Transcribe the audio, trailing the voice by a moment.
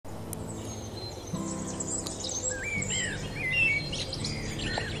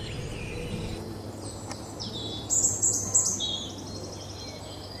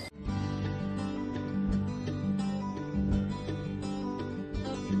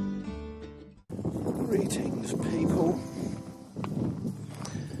Greetings, people.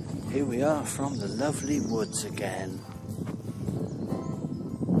 Here we are from the lovely woods again.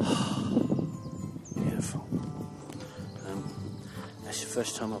 Beautiful. That's the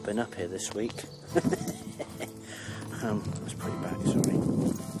first time I've been up here this week. That's pretty back, sorry.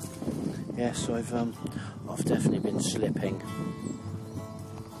 Yes, I've definitely been slipping.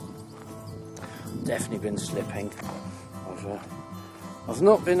 I've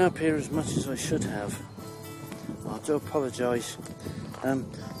not been up here as much as I should have. I do apologise.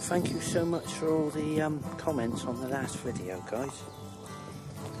 Thank you so much for all the comments on the last video, guys.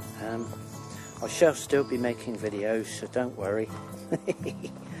 I shall still be making videos, so don't worry.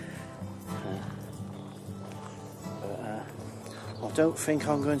 I don't think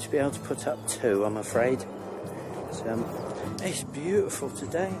I'm going to be able to put up 2, I'm afraid. It's beautiful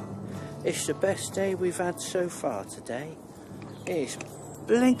today. It's the best day we've had so far today. It's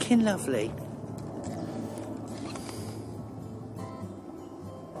blinking lovely.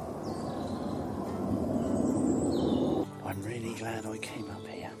 I'm really glad I came up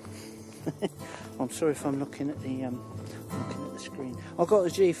here. I'm sorry if I'm looking at the screen. I've got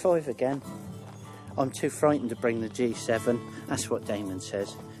the G5 again. I'm too frightened to bring the G7. That's what Damon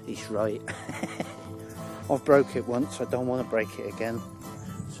says. He's right. I've broke it once. I don't want to break it again.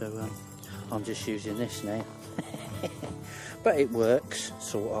 So I'm just using this now. But it works,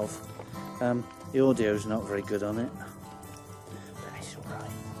 sort of. The audio's not very good on it. But it's alright.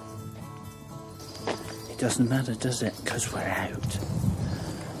 It doesn't matter, does it? Because we're out.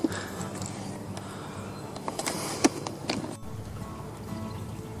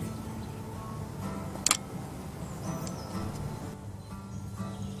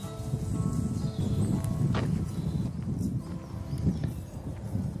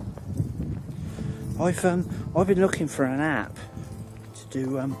 I've been looking for an app to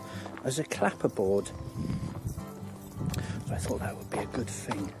do as a clapperboard, so I thought that would be a good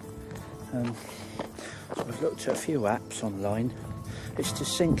thing. So I've looked at a few apps online. It's to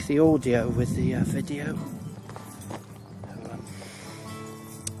sync the audio with the video. So,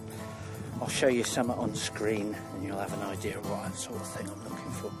 I'll show you some on screen and you'll have an idea of what sort of thing I'm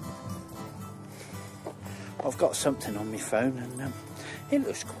looking for. I've got something on my phone and it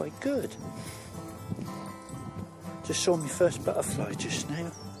looks quite good. Just saw my first butterfly just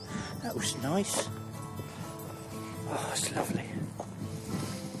now. That was nice. Oh, it's lovely.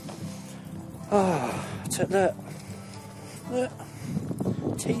 Oh, look.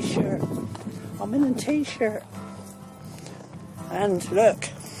 T-shirt. I'm in a t-shirt. And look.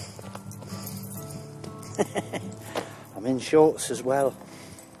 I'm in shorts as well.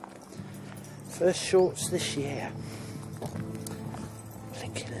 First shorts this year.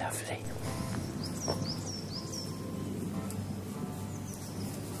 Blinking lovely.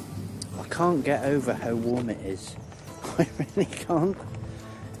 I can't get over how warm it is. I really can't.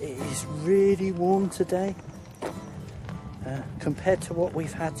 It is really warm today. Compared to what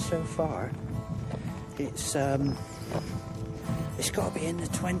we've had so far, it's got to be in the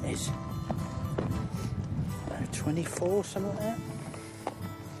 20s. 24, something like that.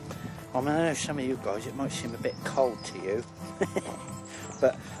 I mean, I know some of you guys, it might seem a bit cold to you.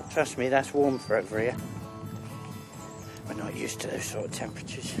 But trust me, that's warm for over here. We're not used to those sort of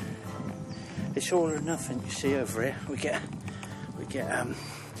temperatures. It's all or nothing, you see over here. We get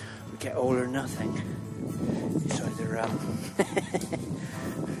all or nothing.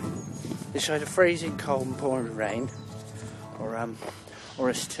 It's either freezing cold and pouring rain, or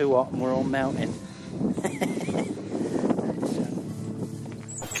it's too hot and we're all melting.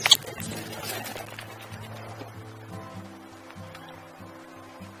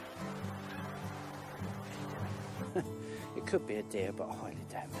 It could be a deer, but I highly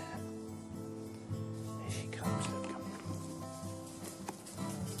doubt it. Here she comes, look.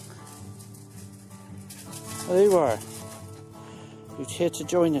 Oh, there you are. You're here to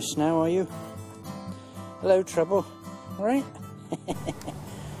join us now, are you? Hello, Trouble. All right?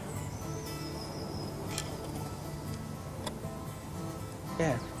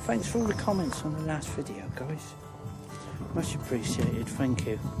 Yeah, thanks for all the comments on the last video, guys. Much appreciated, thank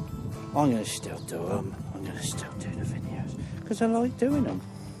you. I'm going to still do them. I'm going to still do the videos because I like doing them.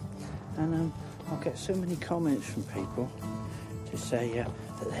 And I'll get so many comments from people to say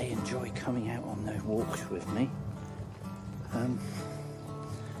that they enjoy coming out on their walks with me.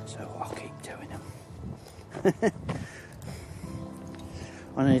 So I'll keep doing them.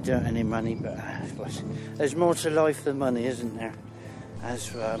 I don't do any money, but there's more to life than money, isn't there?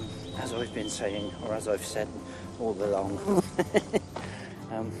 As I've been saying, or as I've said all along.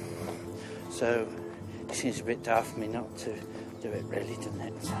 So it seems a bit daft for me not to do it, really, doesn't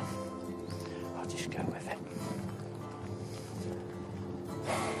it? So I'll just go with it.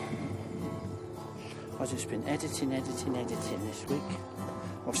 I've just been editing this week.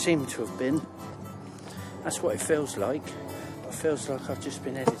 I seem to have been. That's what it feels like. It feels like I've just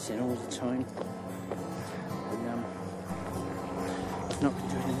been editing all the time. And I've not been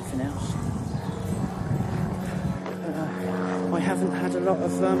doing anything else. I haven't had a lot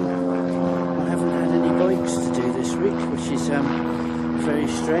of I haven't had any bikes to do this week, which is very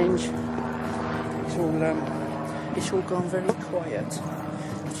strange. It's all gone very quiet,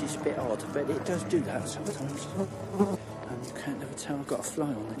 which is a bit odd, but it does do that sometimes. And you can't never tell I've got a fly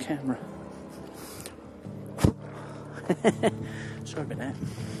on the camera. Sorry about that.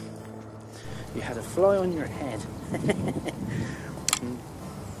 You had a fly on your head.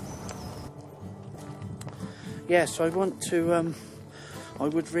 Yes, I want to. I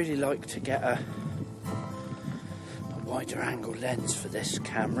would really like to get a wider angle lens for this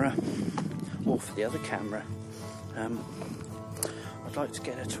camera, or for the other camera. I'd like to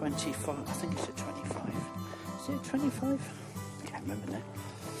get a 25. I think it's a 25. Is it a 25? I can't remember now.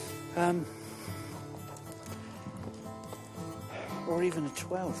 Or even a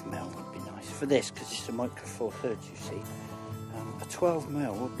 12mm would be nice for this, because it's a micro four thirds, you see. A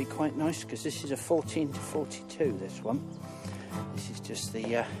 12mm would be quite nice, because this is a 14 to 42, this one. This is just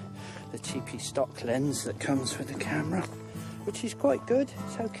the cheapy stock lens that comes with the camera, which is quite good.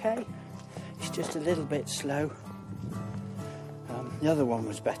 It's okay. It's just a little bit slow. The other one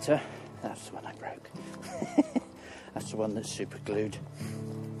was better. That's the one I broke. That's the one that's super glued.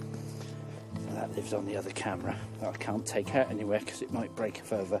 That lives on the other camera that I can't take out anywhere because it might break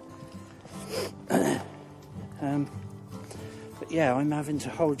further. But yeah, I'm having to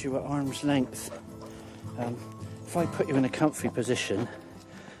hold you at arm's length. If I put you in a comfy position,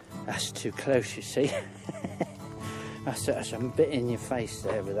 that's too close, you see. that's a bit in your face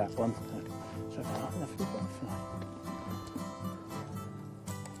there with that one. So, lovely butterfly.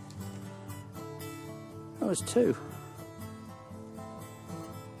 That was two.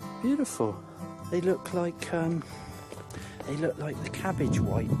 Beautiful. They look like the cabbage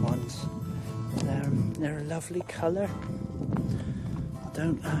white ones. They're a lovely colour. I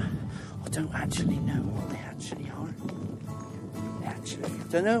don't actually know what they actually are. I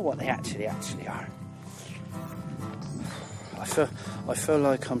don't know what they actually are. I feel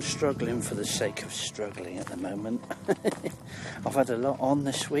like I'm struggling for the sake of struggling at the moment. I've had a lot on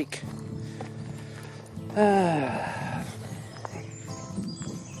this week. I've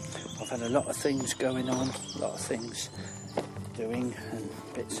had a lot of things going on, a lot of things doing, and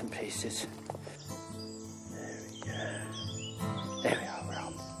bits and pieces. There we go. There we are, we're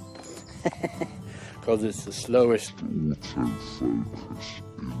on. Because it's the slowest.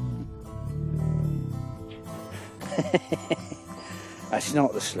 It's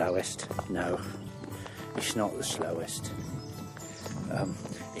not the slowest. No, it's not the slowest.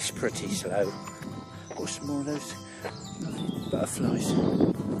 It's pretty slow. Or some more of those butterflies.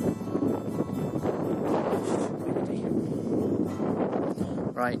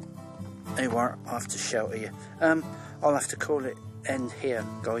 Right, there you are. I'll have to shelter you. I'll have to call it end here,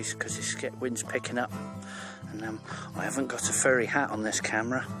 guys, because this wind's picking up, and I haven't got a furry hat on this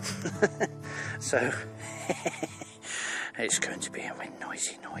camera, so it's going to be a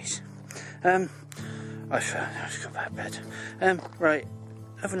noisy noise. I've got that bed. Right,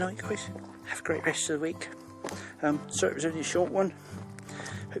 have a night, guys. Have a great rest of the week. Sorry it was only a short one.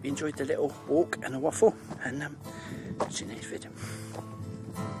 Hope you enjoyed the little walk and a waffle, and see you next video.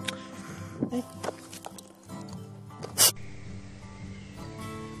 Hey.